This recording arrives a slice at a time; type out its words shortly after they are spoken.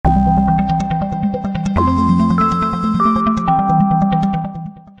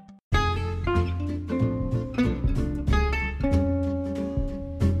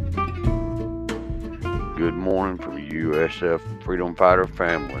USF Freedom Fighter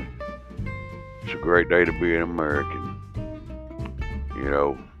family. It's a great day to be an American. You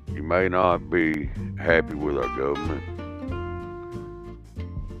know, you may not be happy with our government,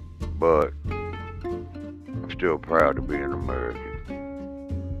 but I'm still proud to be an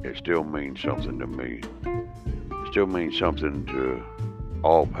American. It still means something to me. It still means something to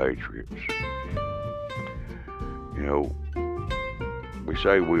all patriots. You know, we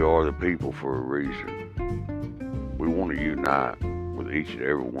say we are the people for a reason. We want to unite with each and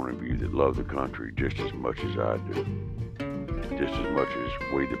every one of you that love the country just as much as I do. Just as much as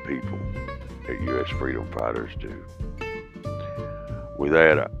we the people at U.S. Freedom Fighters do. With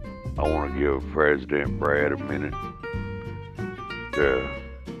that, I want to give President Brad a minute to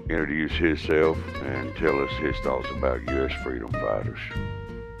introduce himself and tell us his thoughts about U.S. Freedom Fighters.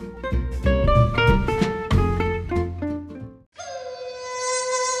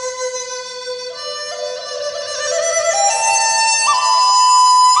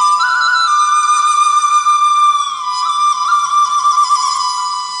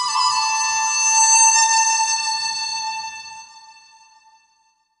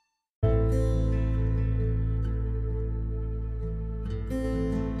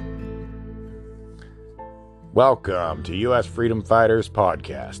 Welcome to U.S. Freedom Fighters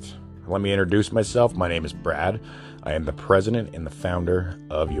Podcast. Let me introduce myself. My name is Brad. I am the president and the founder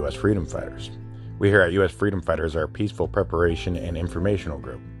of U.S. Freedom Fighters. We here at U.S. Freedom Fighters are a peaceful preparation and informational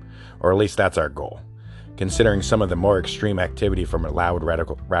group, or at least that's our goal. Considering some of the more extreme activity from a loud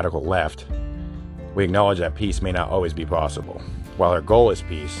radical left, we acknowledge that peace may not always be possible. While our goal is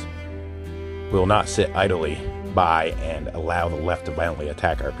peace, we will not sit idly by and allow the left to violently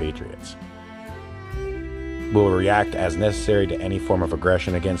attack our patriots. We will react as necessary to any form of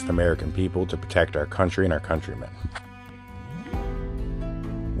aggression against the American people to protect our country and our countrymen.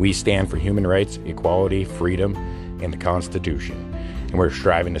 We stand for human rights, equality, freedom, and the Constitution, and we're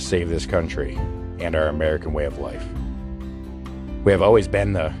striving to save this country and our American way of life. We have always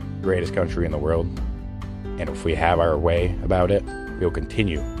been the greatest country in the world, and if we have our way about it, we will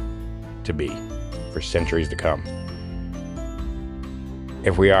continue to be for centuries to come.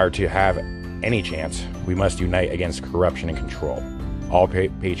 If we are to have any chance, we must unite against corruption and control. All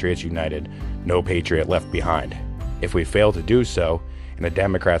patriots united, no patriot left behind. If we fail to do so, and the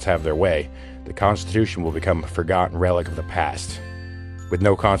Democrats have their way, the Constitution will become a forgotten relic of the past. With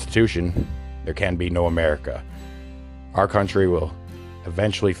no Constitution, there can be no America. Our country will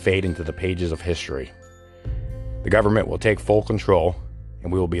eventually fade into the pages of history. The government will take full control,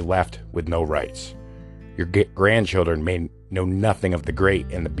 and we will be left with no rights. Your grandchildren may know nothing of the great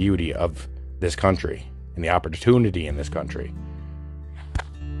and the beauty of this country and the opportunity in this country.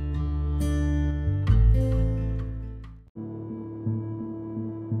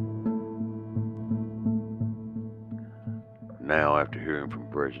 Now, after hearing from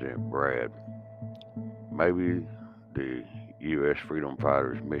President Brad, maybe the U.S. Freedom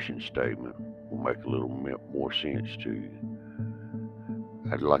Fighters mission statement will make a little more sense to you.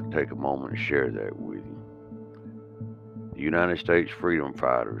 I'd like to take a moment and share that with you. The United States Freedom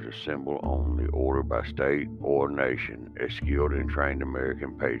Fighters assemble on the order by state or nation as skilled and trained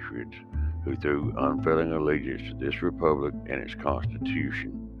American patriots who, through unfailing allegiance to this republic and its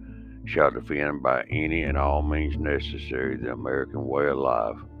Constitution, shall defend by any and all means necessary the American way of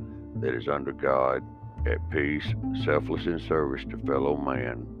life that is under God, at peace, selfless in service to fellow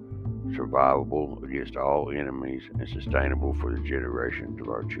man, survivable against all enemies, and sustainable for the generations of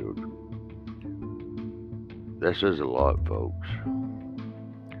our children. That says a lot, folks.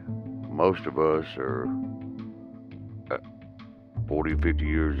 Most of us are 40, 50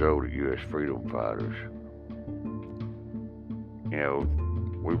 years old at U.S. Freedom Fighters. You know,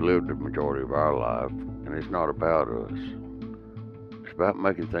 we've lived the majority of our life, and it's not about us. It's about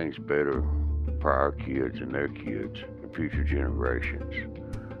making things better for our kids and their kids and future generations.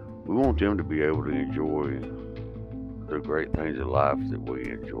 We want them to be able to enjoy the great things of life that we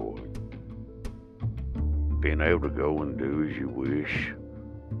enjoy. Being able to go and do as you wish,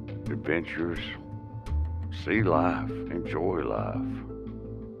 adventures, see life, enjoy life.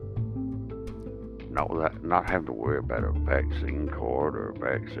 Not having to worry about a vaccine card or a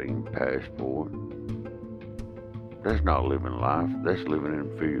vaccine passport. That's not living life, that's living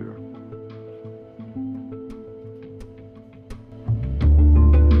in fear.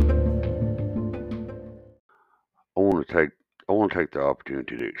 I want to take the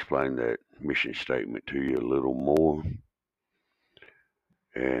opportunity to explain that mission statement to you a little more.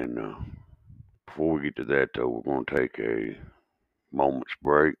 And before we get to that, though, we're going to take a moment's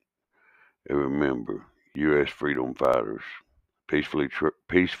break. And remember, U.S. Freedom Fighters,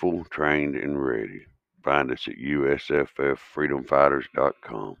 peaceful, trained, and ready. Find us at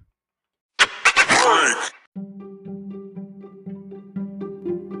usffreedomfighters.com.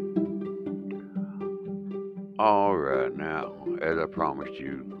 All right, now, as I promised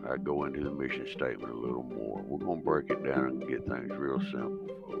you, I'd go into the mission statement a little more. We're going to break it down and get things real simple,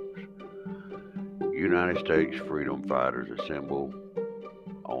 folks. United States freedom fighters assemble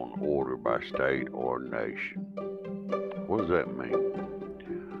on order by state or nation. What does that mean?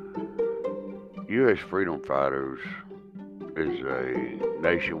 U.S. Freedom Fighters is a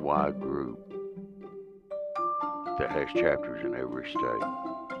nationwide group that has chapters in every state.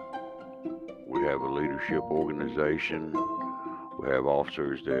 We have a leadership organization. We have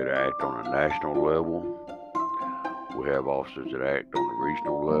officers that act on a national level. We have officers that act on a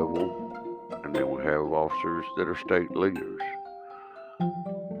regional level. And then we have officers that are state leaders.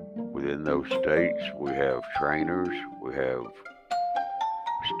 Within those states, we have trainers. We have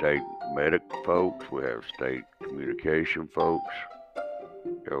state medic folks. We have state communication folks.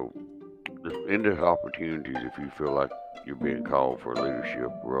 There's endless opportunities if you feel like you're being called for a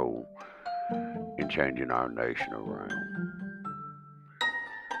leadership role in changing our nation around.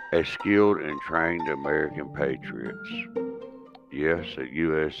 As skilled and trained American patriots, yes, at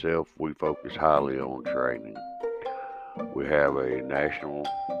USF we focus highly on training. We have a national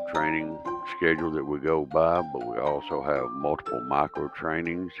training schedule that we go by, but we also have multiple micro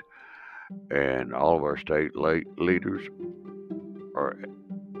trainings, and all of our state leaders are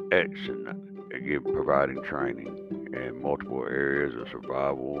excellent at providing training in multiple areas of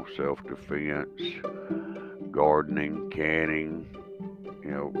survival, self-defense, gardening, canning.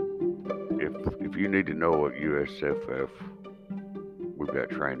 If you need to know at USFF, we've got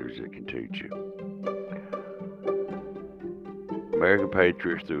trainers that can teach you. American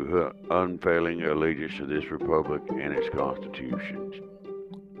patriots through unfailing allegiance to this republic and its constitution.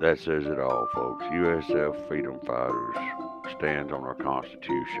 That says it all, folks. USF Freedom Fighters stands on our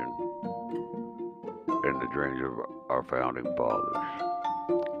Constitution and the dreams of our founding fathers.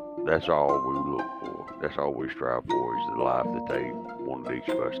 That's all we look for. That's all we strive for, is the life that they wanted each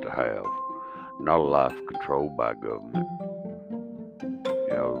of us to have. Not a life controlled by government.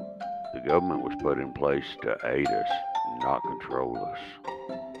 The government was put in place to aid us, not control us.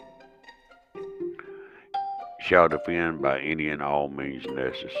 Shall defend by any and all means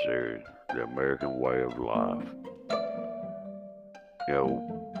necessary the American way of life.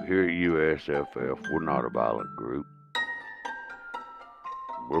 Here at USFF, we're not a violent group.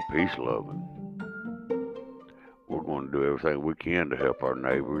 We're peace loving. We're going to do everything we can to help our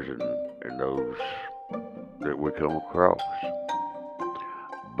neighbors and those that we come across.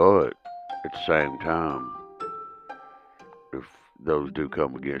 But at the same time, if those do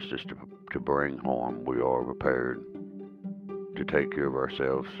come against us to bring harm, we are prepared to take care of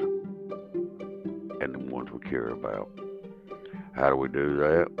ourselves and the ones we care about. How do we do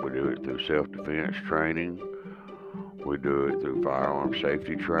that? We do it through self-defense training. We do it through firearm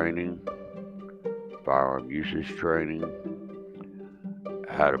safety training, firearm usage training,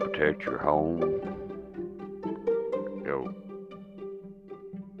 how to protect your home,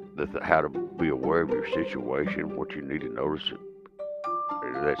 how to be aware of your situation, what you need to notice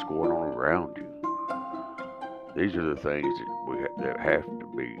that's going on around you. These are the things that have to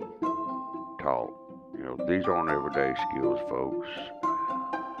be taught. These aren't everyday skills, folks.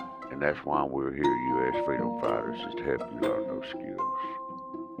 And that's why we're here at U.S. Freedom Fighters, is to help you learn those skills.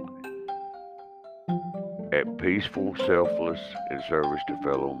 At peaceful, selfless, in service to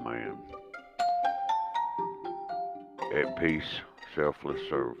fellow man. At peace, selfless,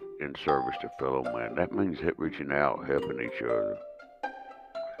 in service to fellow man. That means reaching out, helping each other.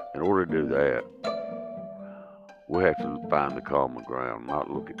 In order to do that, we have to find the common ground,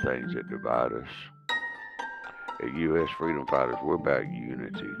 not look at things that divide us. At U.S. Freedom Fighters, we're about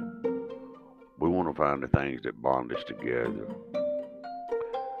unity. We want to find the things that bond us together.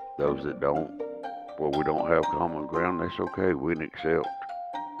 Those that don't, we don't have common ground, that's okay. We can accept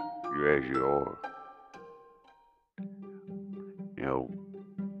you as you are.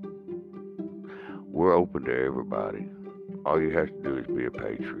 We're open to everybody. All you have to do is be a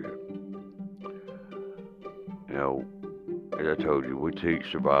patriot. As I told you, we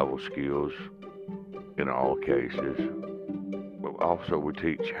teach survival skills in all cases, but also we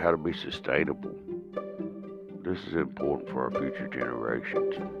teach how to be sustainable. This is important for our future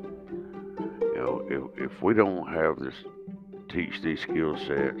generations. If we don't have this, teach these skill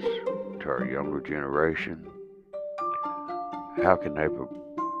sets to our younger generation, how can they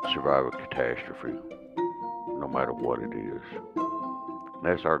survive a catastrophe, no matter what it is? And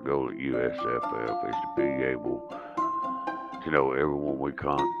that's our goal at USFF, is to be able to know everyone we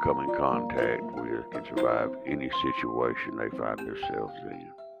come in contact with can survive any situation they find themselves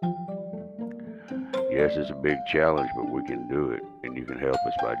in. Yes, it's a big challenge, but we can do it, and you can help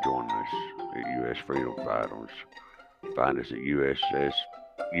us by joining us at U.S. Freedom Fighters. Find us at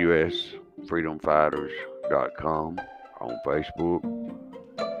usfreedomfighters.com, on Facebook,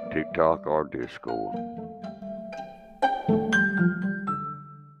 TikTok, or Discord.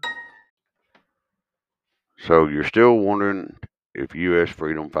 So you're still wondering if U.S.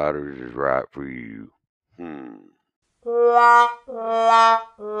 Freedom Fighters is right for you?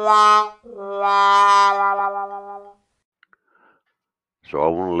 So I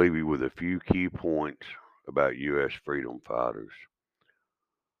want to leave you with a few key points about U.S. Freedom Fighters.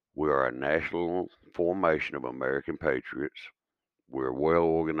 We are a national formation of American patriots. We're well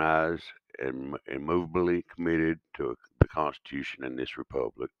organized and immovably committed to the Constitution and this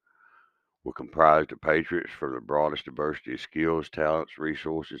republic. We're comprised of patriots from the broadest diversity of skills, talents,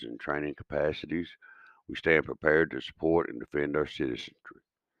 resources, and training capacities. We stand prepared to support and defend our citizenry.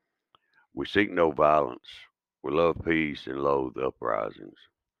 We seek no violence. We love peace and loathe uprisings.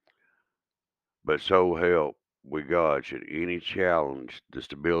 But so help we God, should any challenge the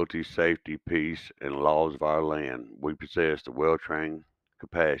stability, safety, peace, and laws of our land, we possess the well-trained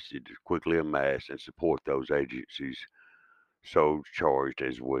capacity to quickly amass and support those agencies so charged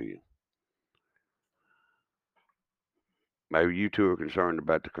as we. Maybe you too are concerned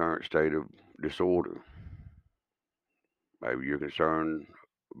about the current state of disorder. Maybe you're concerned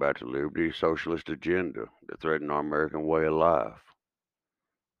about the liberty socialist agenda that threaten our American way of life.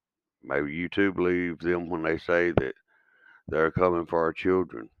 Maybe you too believe them when they say that they're coming for our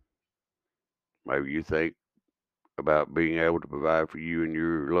children. Maybe you think about being able to provide for you and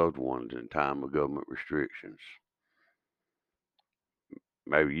your loved ones in time of government restrictions.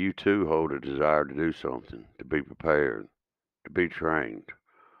 Maybe you too hold a desire to do something, to be prepared, to be trained,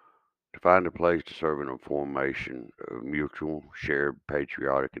 to find a place to serve in a formation of mutual, shared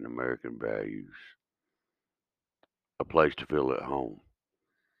patriotic and American values, a place to feel at home,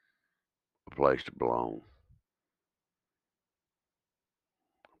 a place to belong,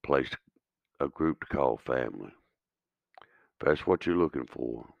 a group to call family. If that's what you're looking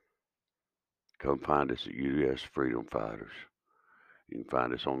for, come find us at U.S. Freedom Fighters. You can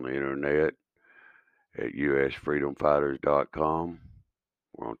find us on the internet at usfreedomfighters.com.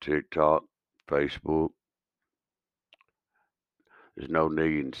 We're on TikTok, Facebook. There's no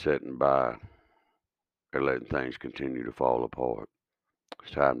need in sitting by and letting things continue to fall apart.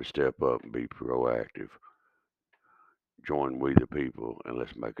 It's time to step up and be proactive. Join we the people and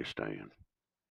let's make a stand.